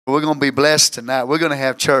We're going to be blessed tonight. We're going to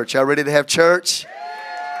have church. Y'all ready to have church?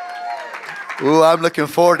 Ooh, I'm looking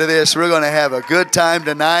forward to this. We're going to have a good time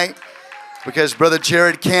tonight because Brother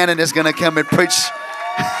Jared Cannon is going to come and preach.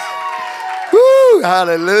 Woo,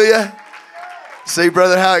 hallelujah. See,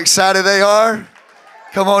 brother, how excited they are?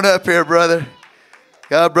 Come on up here, brother.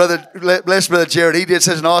 God, brother, bless Brother Jared. He did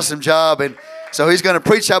such an awesome job. And so he's going to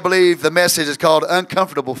preach, I believe, the message is called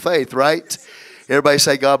Uncomfortable Faith, right? Everybody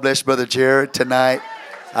say, God bless Brother Jared tonight.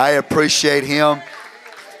 I appreciate him.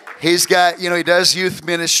 He's got, he does youth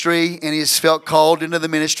ministry, and he's felt called into the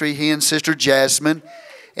ministry, he and Sister Jasmine.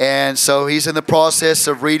 And so he's in the process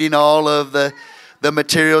of reading all of the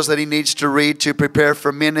materials that he needs to read to prepare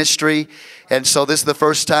for ministry. And so this is the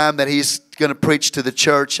first time that he's going to preach to the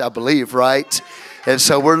church, I believe, right? And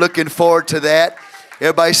so we're looking forward to that.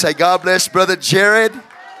 Everybody say, God bless Brother Jared.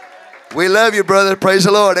 We love you, brother. Praise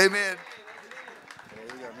the Lord. Amen.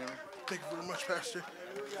 Thank you very much, Pastor.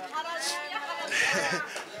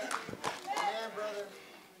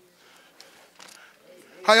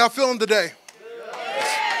 How y'all feeling today?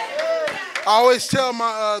 I always tell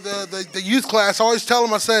my the youth class, I always tell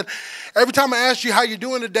them, I said, every time I ask you how you're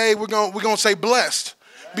doing today, we're gonna say blessed.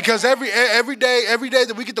 Because every day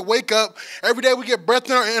that we get to wake up, every day we get breath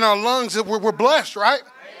in our lungs, we're blessed, right?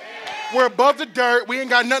 We're above the dirt. We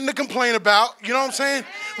ain't got nothing to complain about. You know what I'm saying?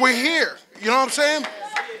 We're here. You know what I'm saying?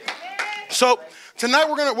 So tonight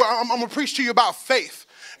I'm gonna preach to you about faith.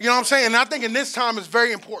 You know what I'm saying? And I think in this time it's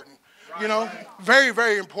very important. Very,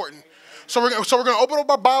 very important. So we're gonna open up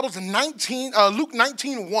our Bibles in Luke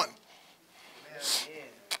 19:1.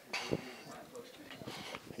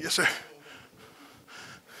 Yes, sir.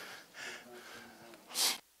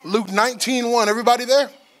 Luke 19:1. Everybody there?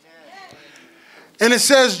 And it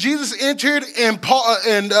says, Jesus entered and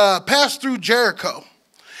passed through Jericho.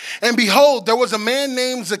 And behold, there was a man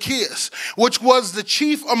named Zacchaeus, which was the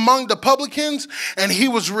chief among the publicans, and he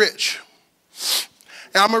was rich.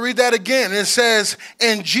 And I'm going to read that again. It says,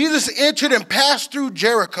 and Jesus entered and passed through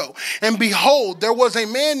Jericho. And behold, there was a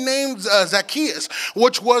man named Zacchaeus,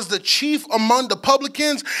 which was the chief among the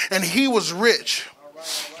publicans, and he was rich.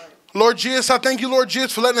 Lord Jesus, I thank you, Lord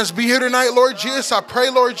Jesus, for letting us be here tonight, Lord Jesus. I pray,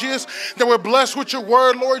 Lord Jesus, that we're blessed with your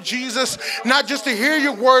word, Lord Jesus, not just to hear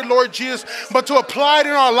your word, Lord Jesus, but to apply it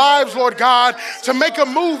in our lives, Lord God, to make a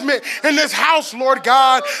movement in this house, Lord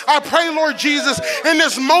God. I pray, Lord Jesus, in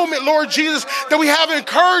this moment, Lord Jesus, that we have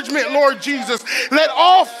encouragement, Lord Jesus. Let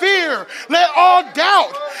all fear, let all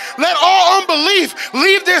doubt, let all unbelief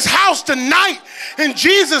leave this house tonight in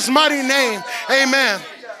Jesus' mighty name. Amen.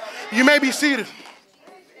 You may be seated.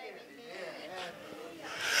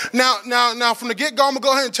 Now, from the get-go, I'm going to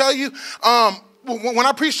go ahead and tell you, when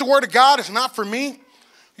I preach the word of God, it's not for me.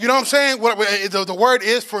 You know what I'm saying? The word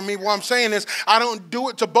is for me. What I'm saying is I don't do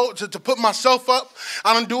it to put myself up.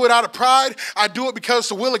 I don't do it out of pride. I do it because it's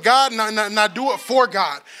the will of God, and I do it for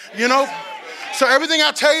God. So everything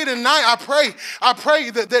I tell you tonight, I pray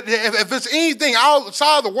that if it's anything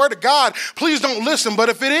outside of the word of God, please don't listen. But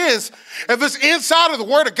if it's inside of the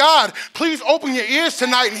word of God, please open your ears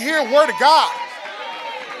tonight and hear the word of God.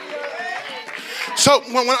 So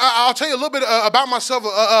when I'll tell you a little bit about myself.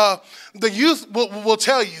 The youth will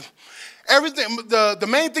tell you everything. The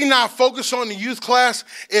main thing that I focus on in the youth class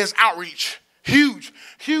is outreach. Huge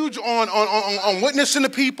on witnessing to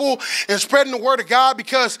people and spreading the word of God.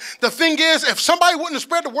 Because the thing is, if somebody wouldn't have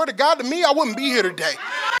spread the word of God to me, I wouldn't be here today.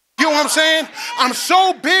 You know what I'm saying? I'm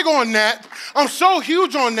so big on that. I'm so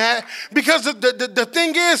huge on that because the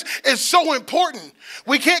thing is, it's so important.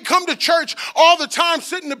 We can't come to church all the time,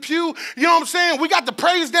 sit in the pew. You know what I'm saying? We got the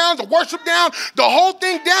praise down, the worship down, the whole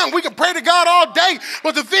thing down. We can pray to God all day.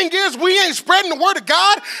 But the thing is, we ain't spreading the word of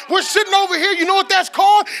God. We're sitting over here. You know what that's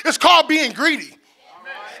called? It's called being greedy.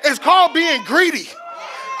 It's called being greedy.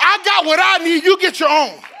 I got what I need. You get your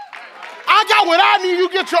own. I got what I need. You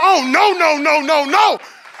get your own. No.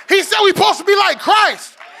 He said we're supposed to be like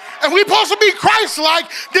Christ. And we're supposed to be Christ-like.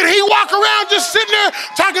 Did he walk around just sitting there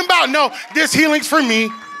talking about, no, this healing's for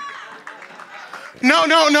me.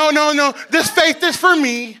 No. This faith is for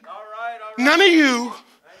me. None of you.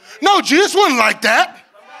 No, Jesus wasn't like that.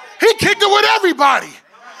 He kicked it with everybody.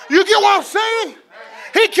 You get what I'm saying?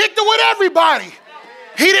 He kicked it with everybody.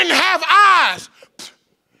 He didn't have eyes.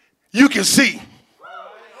 You can see.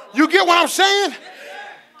 You get what I'm saying?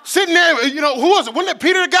 Sitting there, who was it? Wasn't it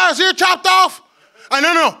Peter, the guy's ear chopped off?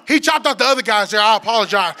 No. He chopped off the other guy's ear. I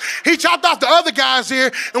apologize. He chopped off the other guy's ear,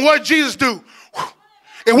 and what did Jesus do?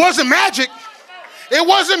 It wasn't magic. It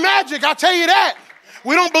wasn't magic, I'll tell you that.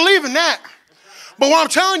 We don't believe in that. But what I'm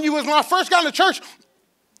telling you is when I first got into church,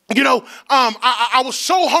 I was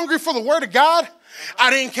so hungry for the word of God. I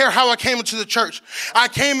didn't care how I came into the church. I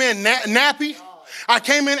came in nappy. I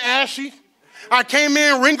came in ashy. I came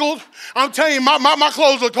in wrinkled. I'm telling you, my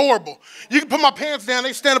clothes looked horrible. You can put my pants down,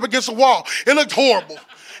 they stand up against the wall. It looked horrible.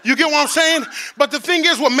 You get what I'm saying? But the thing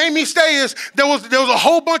is, what made me stay is there was a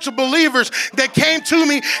whole bunch of believers that came to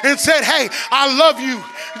me and said, hey, I love you.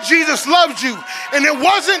 Jesus loves you. And it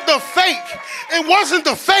wasn't the fake. It wasn't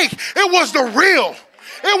the fake. It was the real.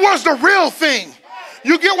 It was the real thing.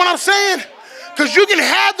 You get what I'm saying? Because you can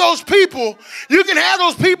have those people. You can have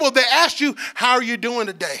those people that ask you, how are you doing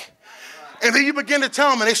today? And then you begin to tell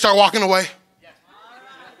them and they start walking away.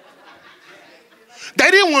 They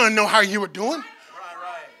didn't want to know how you were doing.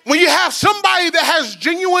 When you have somebody that has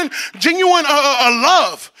genuine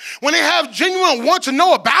love, when they have genuine want to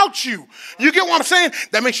know about you, you get what I'm saying?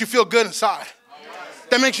 That makes you feel good inside.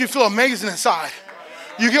 That makes you feel amazing inside.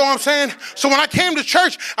 You get what I'm saying? So when I came to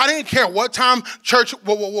church, I didn't care what time church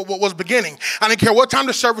was beginning. I didn't care what time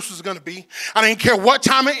the service was going to be. I didn't care what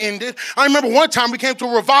time it ended. I remember one time we came to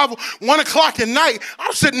a revival, 1 o'clock at night.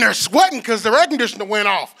 I'm sitting there sweating because the air conditioner went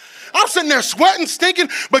off. I'm sitting there sweating, stinking,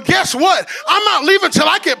 but guess what? I'm not leaving till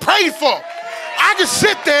I get prayed for. I can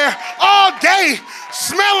sit there all day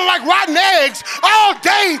smelling like rotten eggs all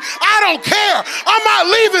day. I don't care. I'm not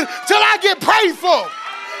leaving till I get prayed for.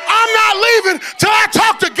 I'm not leaving till I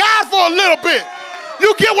talk to God for a little bit.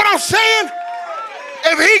 You get what I'm saying?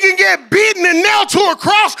 If he can get beaten and nailed to a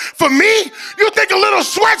cross for me, you think a little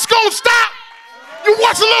sweat's gonna stop?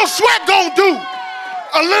 What's a little sweat gonna do?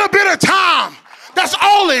 A little bit of time. That's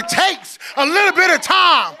all it takes. A little bit of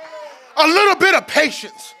time, a little bit of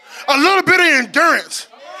patience, a little bit of endurance.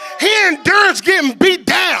 He endurance getting beat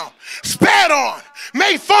down, spat on,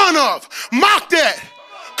 made fun of, mocked at.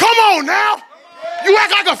 Come on now. You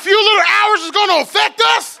act like a few little hours is going to affect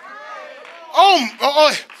us?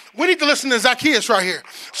 We need to listen to Zacchaeus right here.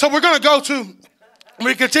 So we're going to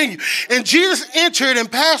we continue. And Jesus entered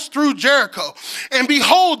and passed through Jericho. And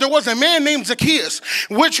behold, there was a man named Zacchaeus,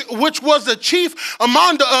 which was the chief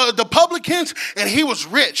among the publicans, and he was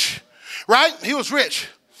rich, right? He was rich.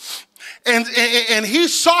 And he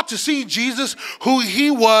sought to see Jesus, who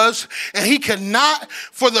he was, and he could not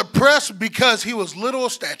for the press because he was little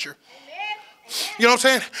of stature. You know what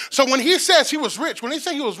I'm saying? So when he says he was rich, when he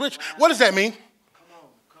says he was rich, what does that mean?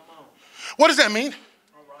 Come on. What does that mean?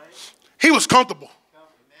 He was comfortable.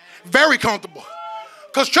 Very comfortable.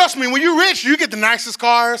 Because trust me, when you're rich, you get the nicest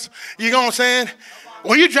cars. You know what I'm saying?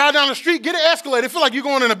 When you drive down the street, get an Escalade. It feels like you're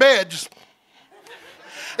going in a bed.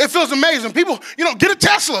 It feels amazing. People, get a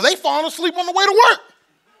Tesla. They falling asleep on the way to work.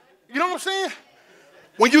 You know what I'm saying?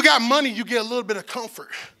 When you got money, you get a little bit of comfort.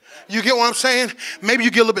 You get what I'm saying? Maybe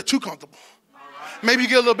you get a little bit too comfortable. Maybe you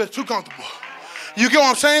get a little bit too comfortable. You get what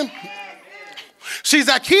I'm saying? See,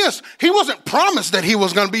 Zacchaeus, he wasn't promised that he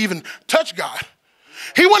was going to even touch God.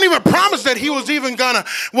 He wasn't even promised that he was even gonna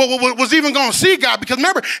see God, because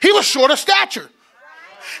remember, he was short of stature.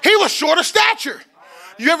 He was short of stature.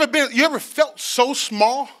 You ever felt so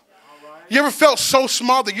small? You ever felt so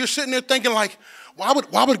small that you're sitting there thinking like, why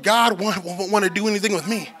would God want to do anything with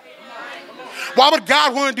me? Why would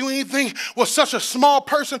God want to do anything with such a small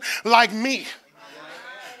person like me?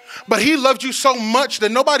 But he loved you so much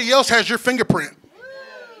that nobody else has your fingerprint.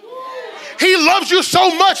 He loves you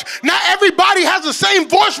so much. Not everybody has the same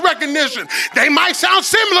voice recognition. They might sound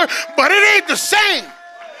similar, but it ain't the same.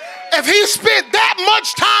 If he spent that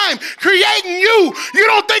much time creating you, you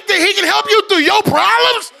don't think that he can help you through your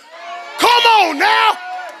problems? Come on now.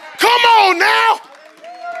 Come on now.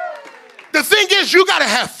 The thing is, you got to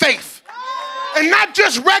have faith. And not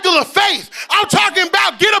just regular faith. I'm talking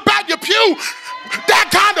about get up out your pew. That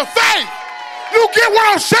kind of faith. You get what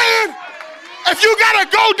I'm saying? If you got to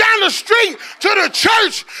go down the street to the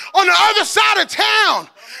church on the other side of town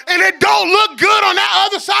and it don't look good on that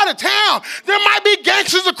other side of town, there might be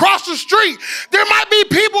gangsters across the street. There might be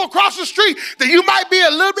people across the street that you might be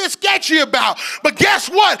a little bit sketchy about. But guess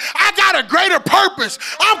what? I got a greater purpose.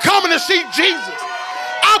 I'm coming to see Jesus.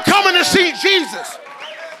 I'm coming to see Jesus.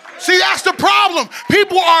 See, that's the problem.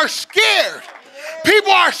 People are scared.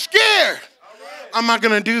 People are scared. I'm not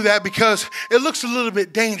going to do that because it looks a little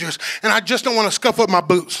bit dangerous and I just don't want to scuff up my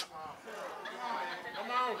boots.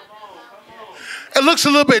 It looks a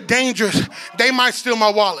little bit dangerous. They might steal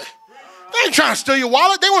my wallet. They ain't trying to steal your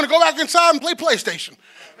wallet. They want to go back inside and play PlayStation.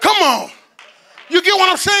 Come on. You get what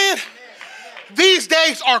I'm saying? These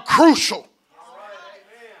days are crucial.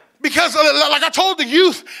 Because like I told the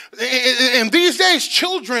youth, in these days,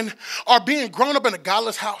 children are being grown up in a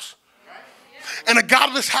godless house. In a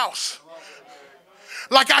godless house.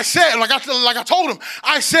 Like I said, like I told them,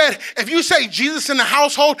 I said, if you say Jesus in the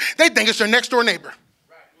household, they think it's their next door neighbor.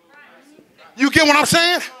 You get what I'm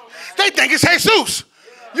saying? They think it's Jesus.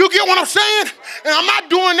 You get what I'm saying? And I'm not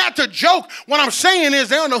doing that to joke. What I'm saying is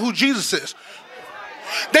they don't know who Jesus is.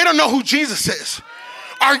 They don't know who Jesus is.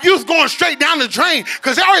 Our youth going straight down the drain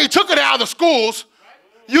because they already took it out of the schools.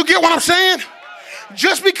 You get what I'm saying?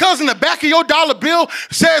 Just because in the back of your dollar bill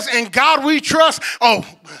says, "In God we trust," oh,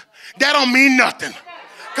 that don't mean nothing.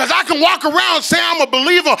 Because I can walk around and say I'm a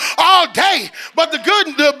believer all day. But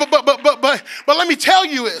but let me tell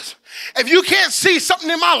you is, if you can't see something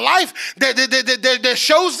in my life that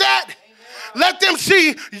shows that, let them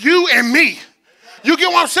see you and me. You get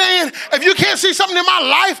what I'm saying? If you can't see something in my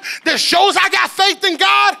life that shows I got faith in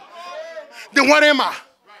God, then what am I?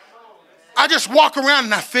 I just walk around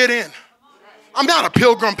and I fit in. I'm not a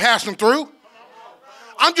pilgrim passing through.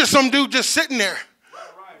 I'm just some dude just sitting there.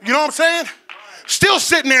 You know what I'm saying? Still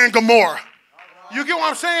sitting there in Gomorrah. You get what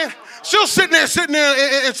I'm saying? Still sitting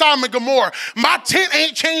there in Sodom and Gomorrah. My tent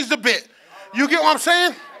ain't changed a bit. You get what I'm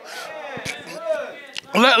saying?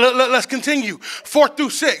 Let's continue. 4 through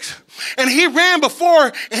 6. And he ran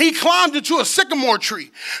before, and he climbed into a sycamore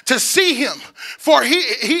tree to see him, for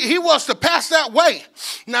he was to pass that way.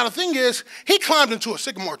 Now, the thing is, he climbed into a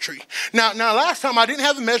sycamore tree. Now, last time I didn't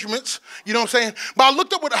have the measurements, you know what I'm saying? But I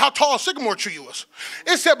looked up how tall a sycamore tree was.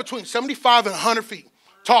 It said between 75 and 100 feet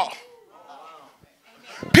tall.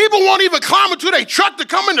 People won't even climb into their truck to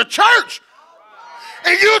come into church.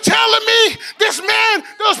 And you telling me this man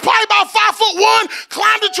that was probably about 5'1"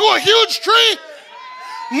 climbed into a huge tree?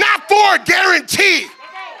 Not for a guarantee.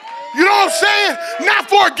 You know what I'm saying? Not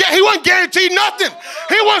for a guarantee. He wasn't guaranteed nothing.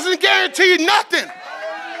 He wasn't guaranteed nothing.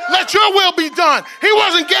 Let your will be done. He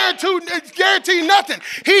wasn't guaranteed nothing.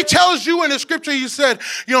 He tells you in the scripture, he said,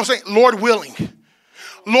 you know what I'm saying? Lord willing.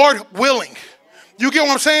 Lord willing. You get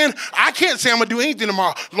what I'm saying? I can't say I'm going to do anything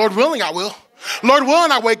tomorrow. Lord willing, I will. Lord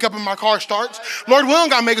willing, I wake up and my car starts. Lord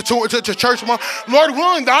willing, I make it to church tomorrow. Lord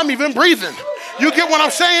willing, that I'm even breathing. You get what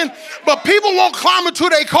I'm saying? But people won't climb into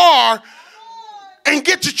their car and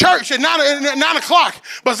get to church at 9 o'clock.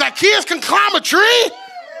 But Zacchaeus can climb a tree?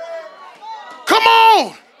 Come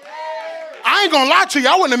on. I ain't going to lie to you.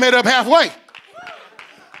 I wouldn't have made it up halfway.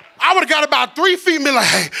 I would have got about 3 feet and been like,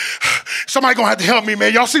 hey, somebody going to have to help me,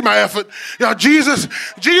 man. Y'all see my effort. Y'all, Jesus,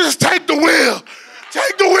 take the wheel.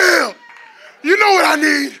 Take the wheel. You know what I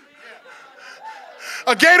need.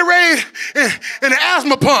 A Gatorade and an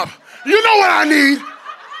asthma pump. You know what I need.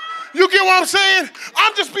 You get what I'm saying?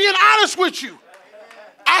 I'm just being honest with you.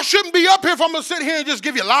 I shouldn't be up here if I'm going to sit here and just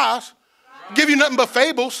give you lies. Give you nothing but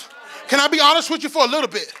fables. Can I be honest with you for a little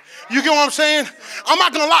bit? You get what I'm saying? I'm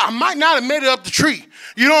not going to lie. I might not have made it up the tree.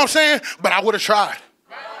 You know what I'm saying? But I would have tried.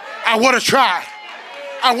 I would have tried.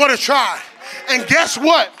 I would have tried. And guess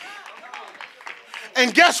what?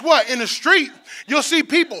 And guess what? In the street, you'll see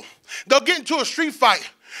people. They'll get into a street fight.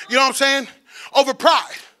 You know what I'm saying? Over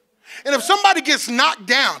pride. And if somebody gets knocked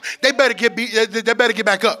down, they better get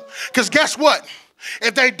back up. Because guess what?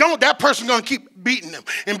 If they don't, that person's going to keep beating them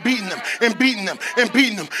and beating them and beating them and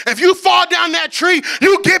beating them. If you fall down that tree,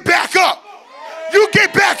 you get back up. You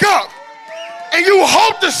get back up. And you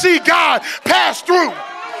hope to see God pass through.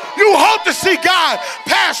 You hope to see God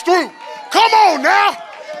pass through. Come on now.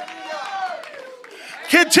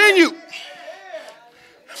 Continue.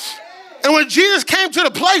 And when Jesus came to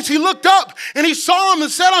the place, he looked up and he saw him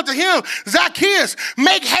and said unto him, Zacchaeus,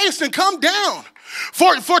 make haste and come down.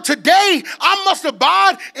 For today I must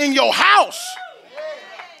abide in your house.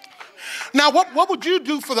 Now, what would you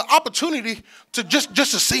do for the opportunity to just to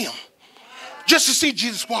see him? Just to see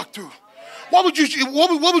Jesus walk through? What would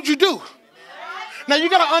you do? Now, you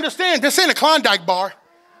got to understand, this ain't a Klondike bar.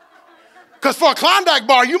 Because for a Klondike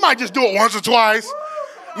bar, you might just do it once or twice.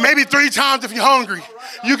 Maybe 3 times if you're hungry.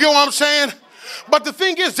 You get what I'm saying? But the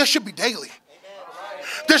thing is, this should be daily.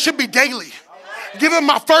 This should be daily. Give him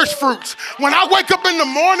my first fruits. When I wake up in the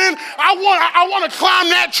morning, I want to climb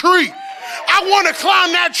that tree. I want to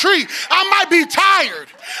climb that tree. I might be tired.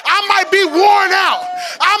 I might be worn out.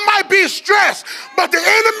 I might be stressed. But the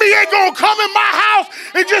enemy ain't going to come in my house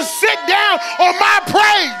and just sit down on my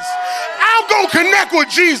praise. I'm going to connect with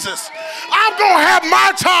Jesus. I'm going to have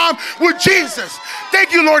my time with Jesus.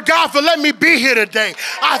 Thank you, Lord God, for letting me be here today.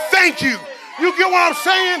 I thank you. You get what I'm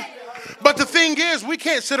saying? But the thing is, we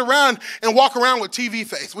can't sit around and walk around with TV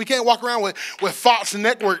face. We can't walk around with Fox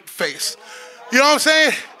Network face. You know what I'm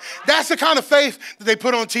saying? That's the kind of faith that they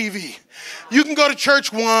put on TV. You can go to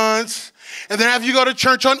church once, and then after you go to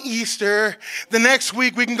church on Easter, the next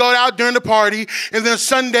week we can go out during the party, and then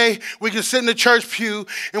Sunday we can sit in the church pew,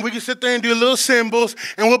 and we can sit there and do little symbols,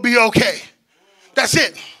 and we'll be okay. That's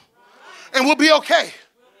it. And we'll be okay.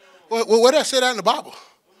 Where did I say that in the Bible?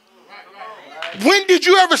 When did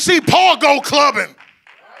you ever see Paul go clubbing?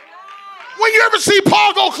 When you ever see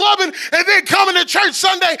Paul go clubbing and then coming to church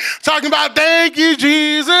Sunday talking about, thank you,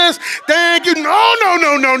 Jesus, thank you.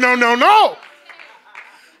 No.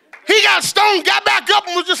 He got stoned, got back up,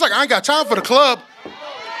 and was just like, I ain't got time for the club. Come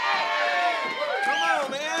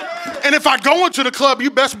on, man. And if I go into the club, you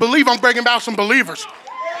best believe I'm bringing back some believers.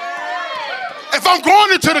 If I'm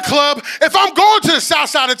going into the club, if I'm going to the south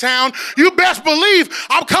side of town, you best believe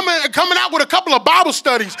I'm coming out with a couple of Bible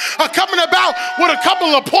studies. I'm coming about with a couple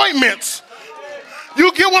of appointments.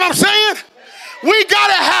 You get what I'm saying? We got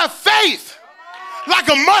to have faith like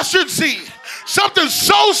a mustard seed. Something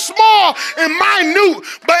so small and minute,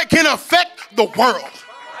 but it can affect the world.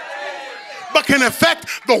 But can affect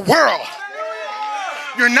the world.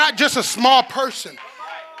 You're not just a small person.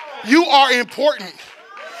 You are important.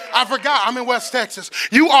 I forgot, I'm in West Texas.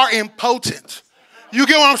 You are impotent. You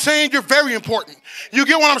get what I'm saying? You're very important. You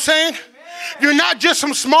get what I'm saying? You're not just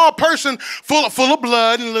some small person full of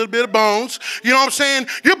blood and a little bit of bones. You know what I'm saying?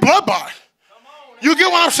 You're blood-bought. You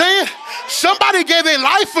get what I'm saying? Somebody gave their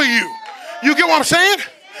life for you. You get what I'm saying?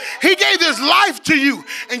 He gave his life to you.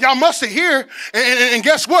 And y'all must sit here. And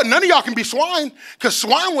guess what? None of y'all can be swine, because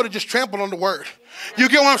swine would have just trampled on the word. You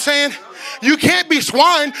get what I'm saying? You can't be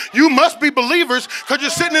swine. You must be believers, because you're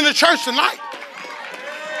sitting in the church tonight.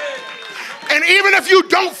 And even if you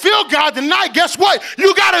don't feel God tonight, guess what?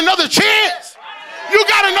 You got another chance. You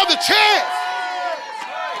got another chance.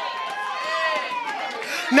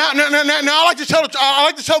 Now, I like to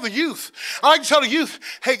tell the youth. I like to tell the youth,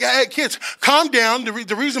 hey kids, calm down.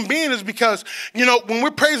 The reason being is because, you know, when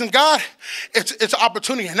we're praising God, it's an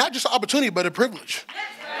opportunity, and not just an opportunity, but a privilege.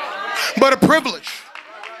 But a privilege.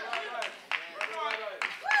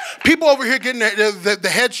 People over here getting the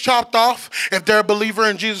heads chopped off if they're a believer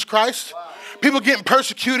in Jesus Christ. People getting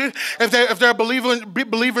persecuted if they're a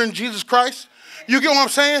believer in Jesus Christ. You get what I'm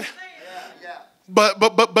saying? But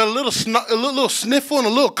a little sniffle and a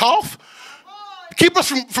little cough keep us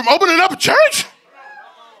from opening up a church?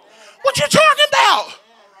 What you talking about?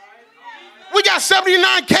 We got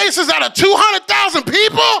 79 cases out of 200,000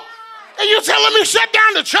 people, and you telling me shut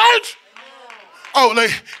down the church? Oh,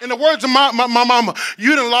 in the words of my mama,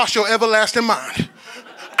 you done lost your everlasting mind.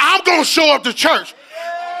 I'm going to show up to church.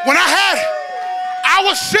 When I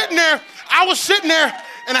was sitting there,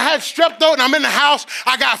 and I had strep throat, and I'm in the house.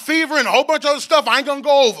 I got fever and a whole bunch of other stuff I ain't going to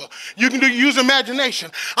go over. You can use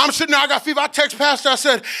imagination. I'm sitting there, I got fever. I text pastor, I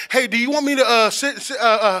said, hey, do you want me to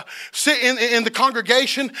sit in the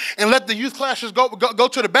congregation and let the youth classes go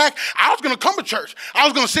to the back? I was going to come to church. I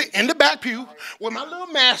was going to sit in the back pew with my little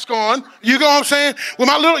mask on. You know what I'm saying? With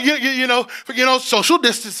my little, you know, social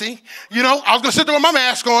distancing. You know, I was going to sit there with my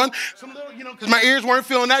mask on, because my ears weren't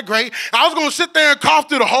feeling that great. I was going to sit there and cough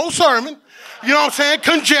through the whole sermon. You know what I'm saying?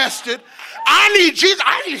 Congested. I need Jesus.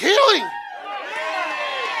 I need healing.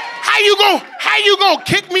 How you gonna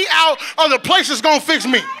kick me out of the place that's gonna fix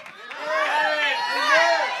me?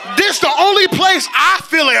 This the only place I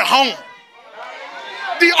feel at home.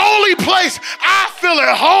 The only place I feel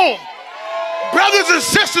at home. Brothers and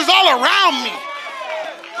sisters all around me.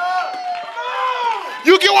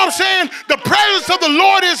 You get what I'm saying? The presence of the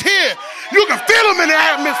Lord is here. You can feel him in the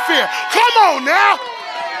atmosphere. Come on now.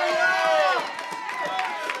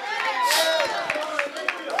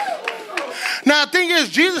 Now, the thing is,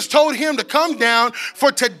 Jesus told him to come down,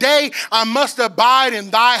 for today I must abide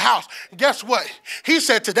in thy house. Guess what? He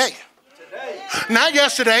said today. Not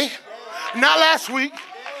yesterday. Not last week.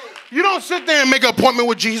 You don't sit there and make an appointment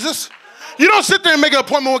with Jesus. You don't sit there and make an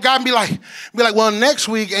appointment with God and be like, well, next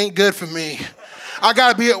week ain't good for me. I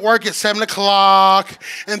got to be at work at 7 o'clock,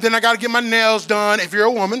 and then I got to get my nails done if you're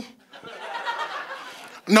a woman.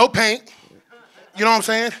 No paint. You know what I'm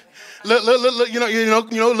saying? A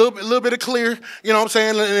little bit of clear, you know what I'm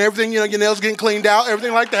saying, and everything, your nails getting cleaned out,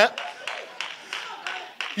 everything like that.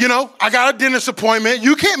 I got a dentist appointment.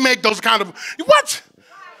 You can't make those kind of, what?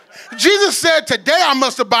 Jesus said, today I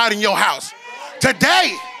must abide in your house.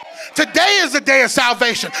 Today. Today is the day of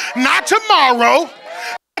salvation. Not tomorrow.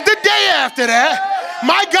 The day after that.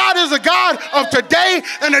 My God is a God of today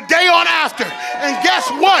and the day on after. And guess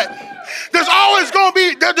what? There's always going to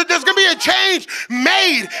be, there's going to be a change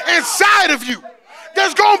made inside of you.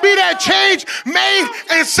 There's going to be that change made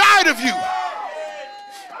inside of you.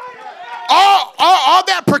 All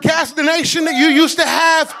that procrastination that you used to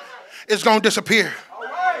have is going to disappear.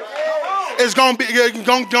 It's going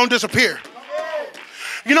to disappear.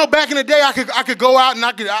 Back in the day, I could go out and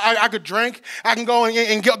I could drink. I can go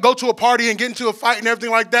and go to a party and get into a fight and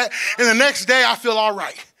everything like that. And the next day, I feel all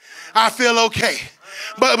right. I feel okay.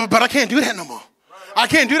 But I can't do that no more. I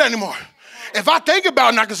can't do that anymore. If I think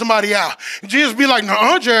about knocking somebody out, Jesus be like,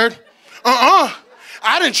 "Nuh-uh, Jared.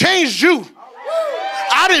 I done changed you.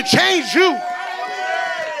 I done changed you."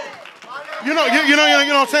 You know what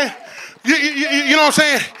I'm saying? You know what I'm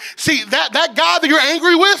saying? See, that God that you're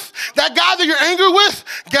angry with,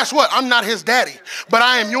 guess what? I'm not his daddy, but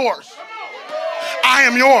I am yours. I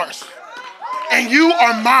am yours. And you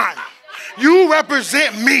are mine. You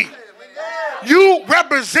represent me. You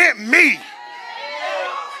represent me.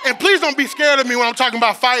 And please don't be scared of me when I'm talking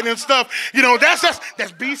about fighting and stuff. You know, that's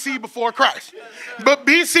BC before Christ. But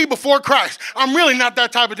BC before Christ, I'm really not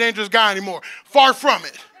that type of dangerous guy anymore. Far from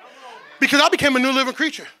it. Because I became a new living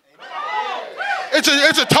creature. It's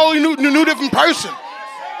a totally new different person.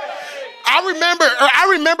 I remember,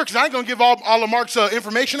 because I ain't going to give all of Mark's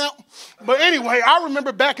information out. But anyway, I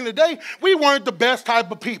remember back in the day, we weren't the best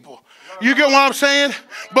type of people. You get what I'm saying?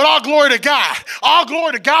 But all glory to God. All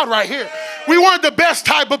glory to God right here. We weren't the best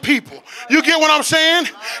type of people. You get what I'm saying?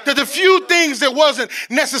 That the few things that wasn't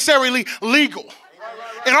necessarily legal.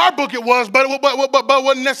 In our book it was, but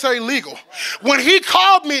wasn't necessarily legal. When he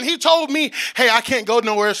called me and he told me, "Hey, I can't go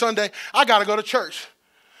nowhere Sunday. I got to go to church."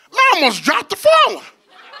 I almost dropped the phone.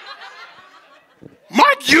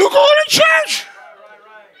 "Mark, you going to church?"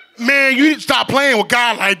 Man, you need to stop playing with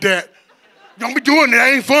God like that. Don't be doing that.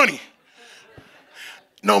 It ain't funny.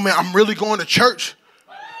 No, man, I'm really going to church.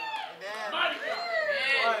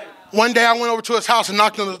 One day I went over to his house and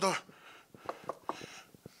knocked on the door.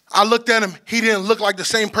 I looked at him. He didn't look like the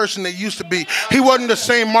same person that used to be. He wasn't the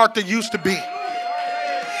same Mark that used to be.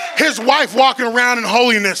 His wife walking around in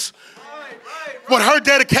holiness with her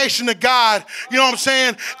dedication to God, you know what I'm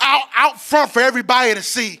saying, out front for everybody to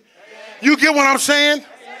see. You get what I'm saying?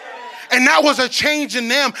 And that was a change in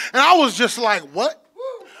them. And I was just like, what?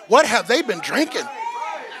 What have they been drinking?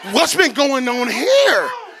 What's been going on here?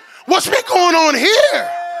 What's been going on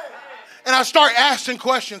here? And I start asking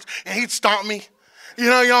questions, and he'd stomp me. You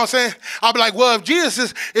know what I'm saying? I'll be like, well, if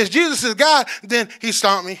Jesus is God, then he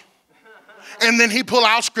stomped me. And then he pull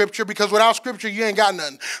out scripture, because without scripture, you ain't got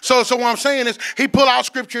nothing. So what I'm saying is he pull out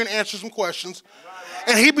scripture and answer some questions.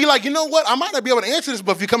 And he'd be like, "You know what? I might not be able to answer this,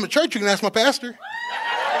 but if you come to church, you can ask my pastor."